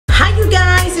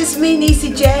it's me,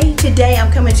 NeeCJae. Today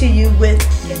I'm coming to you with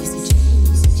NeeCJae.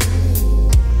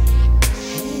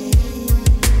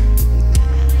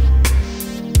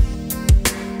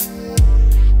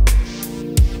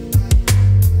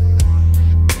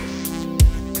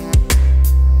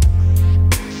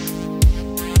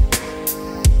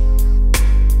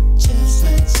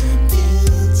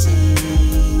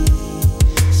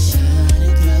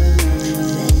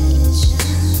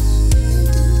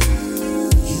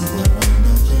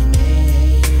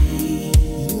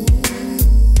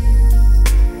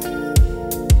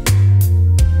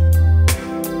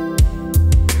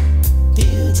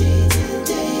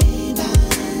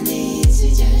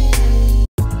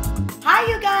 Hi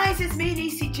you guys, it's me,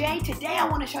 NeeCJae. Today I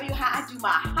want to show you how I do my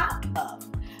hot puff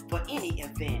for any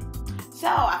event. So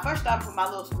I first start with my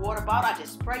little water bottle. I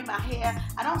just spray my hair.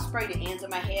 I don't spray the ends of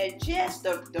my hair, just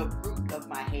the root of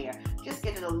my hair. Just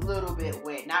get it a little bit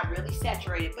wet, not really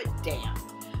saturated, but damp.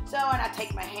 So, and I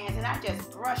take my hands and I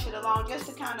just brush it along just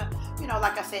to kind of, you know,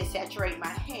 like I said, saturate my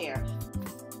hair.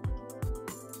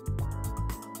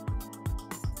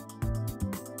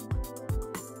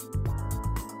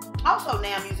 Also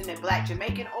now I'm using the black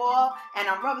Jamaican oil and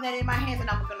I'm rubbing that in my hands, and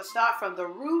I'm going to start from the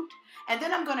root and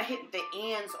then I'm going to hit the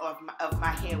ends of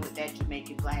my hair with that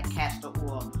Jamaican black castor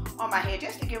oil on my hair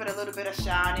just to give it a little bit of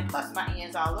shine, and plus my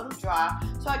ends are a little dry,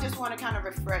 so I just want to kind of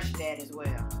refresh that as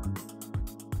well.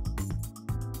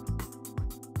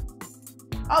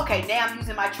 Okay, now I'm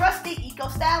using my trusty Eco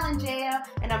Styling Gel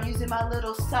and I'm using my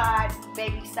little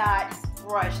baby side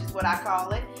brush is what I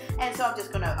call it. And so I'm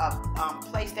just going to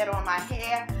place that on my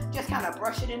hair, just kind of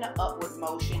brush it in an upward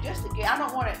motion just to get, I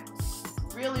don't want it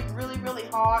really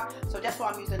hard, so that's why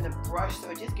I'm using the brush, so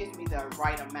it just gives me the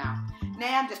right amount.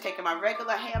 Now I'm just taking my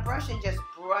regular hairbrush and just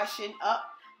brushing up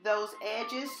those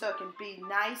edges so it can be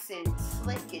nice and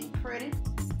slick and pretty.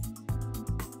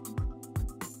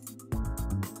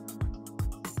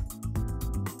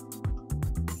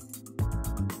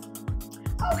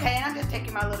 Okay, and I'm just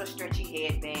taking my little stretchy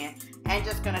headband and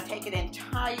just gonna take it and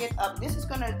tie it up. This is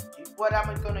what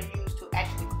I'm gonna use to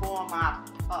actually form my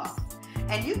puff.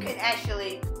 And you can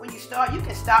actually, when you start, you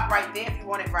can stop right there if you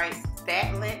want it right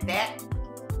that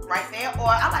right there, or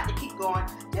I like to keep going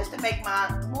just to make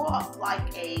mine more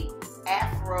like a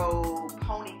Afro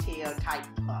ponytail type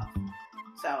puff.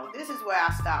 So this is where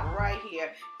I stop right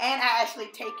here, and I actually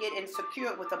take it and secure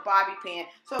it with a bobby pin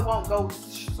so it won't go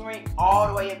shrink all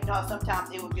the way up. You know, sometimes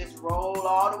it will just roll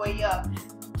all the way up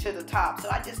to the top. So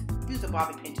I just use a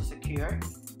bobby pin to secure it.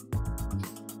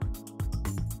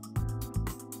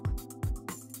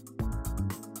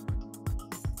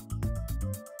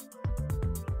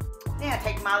 Then I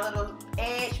take my little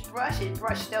edge brush and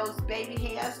brush those baby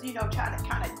hairs, you know, trying to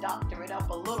kind of doctor it up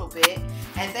a little bit.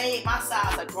 And my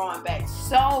sides are growing back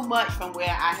so much from where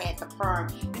I had the perm.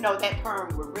 You know, that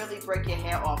perm would really break your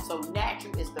hair off, so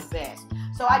natural is the best.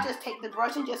 So I just take the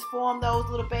brush and just form those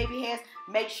little baby hairs.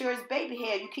 Make sure it's baby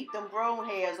hair. You keep them grown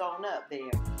hairs on up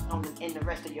there in the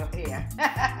rest of your hair.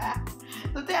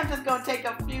 So then I'm just going to take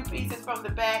a few pieces from the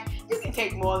back. You can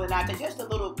take more than I take, just a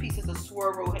little pieces of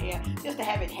swirl hair, just to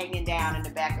have it hanging down in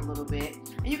the back a little bit.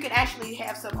 And you can actually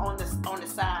have some on the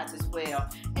sides as well,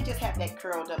 and just have that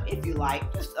curled up if you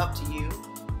like. Just up to you.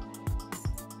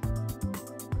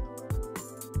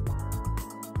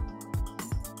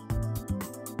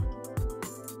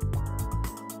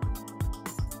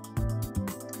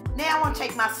 Now I want to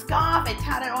take my scarf and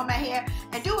tie that on my hair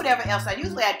and do whatever else.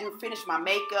 Usually I do finish my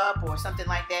makeup or something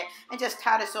like that, and just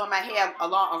tie this on my hair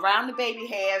around the baby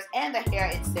hairs and the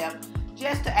hair itself,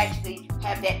 just to actually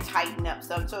have that tighten up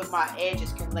so my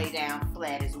edges can lay down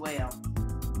flat as well.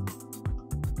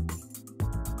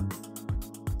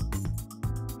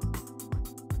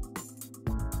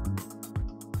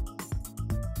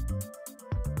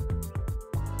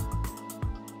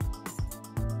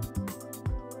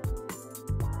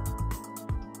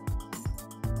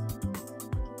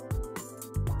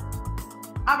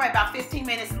 Alright, about 15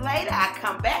 minutes later, I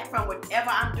come back from whatever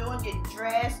I'm doing, getting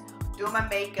dressed, doing my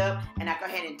makeup, and I go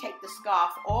ahead and take the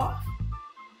scarf off.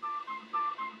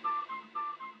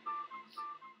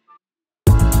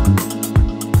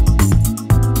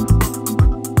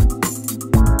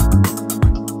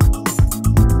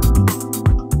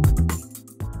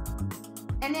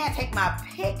 And then I take my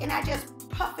pick and I just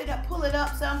puff it up, pull it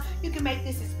up some. You can make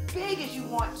this as big as you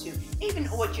want to. Even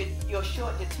with your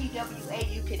short, the TWA,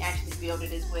 you can actually build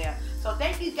it as well. So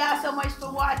thank you guys so much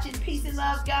for watching. Peace and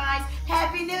love, guys.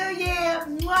 Happy New Year.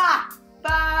 Mwah.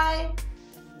 Bye.